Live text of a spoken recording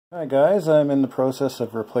Hi guys, I'm in the process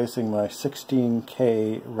of replacing my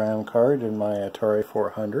 16K RAM card in my Atari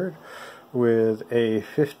 400 with a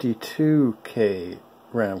 52K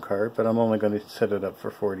RAM card, but I'm only going to set it up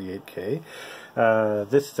for 48K.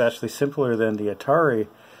 This is actually simpler than the Atari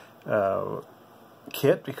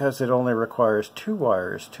kit because it only requires 2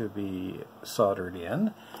 wires to be soldered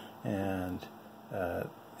in, and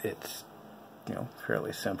it's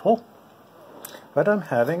fairly simple. But I'm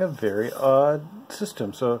having a very odd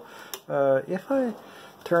system. So if I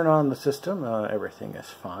turn on the system, everything is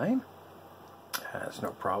fine. Has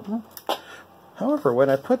no problem. However, when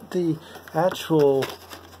I put the actual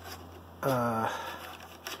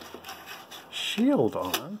shield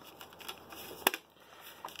on,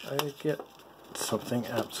 I get something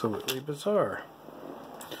absolutely bizarre.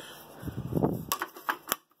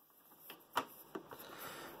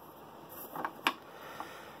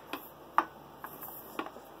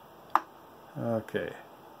 Okay.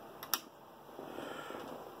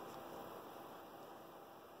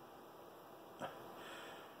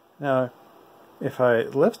 Now, if I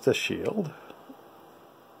lift the shield,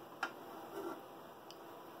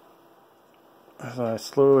 as I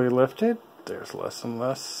slowly lift it, there's less and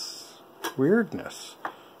less weirdness.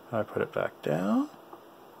 I put it back down.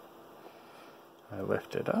 I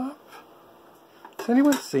lift it up. Has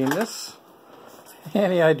anyone seen this?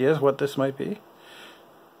 Any ideas what this might be?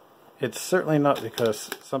 It's certainly not because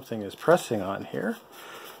something is pressing on here.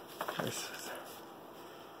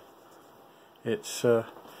 It's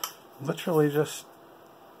literally just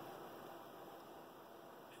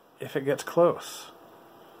if it gets close.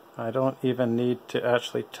 I don't even need to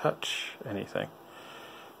actually touch anything.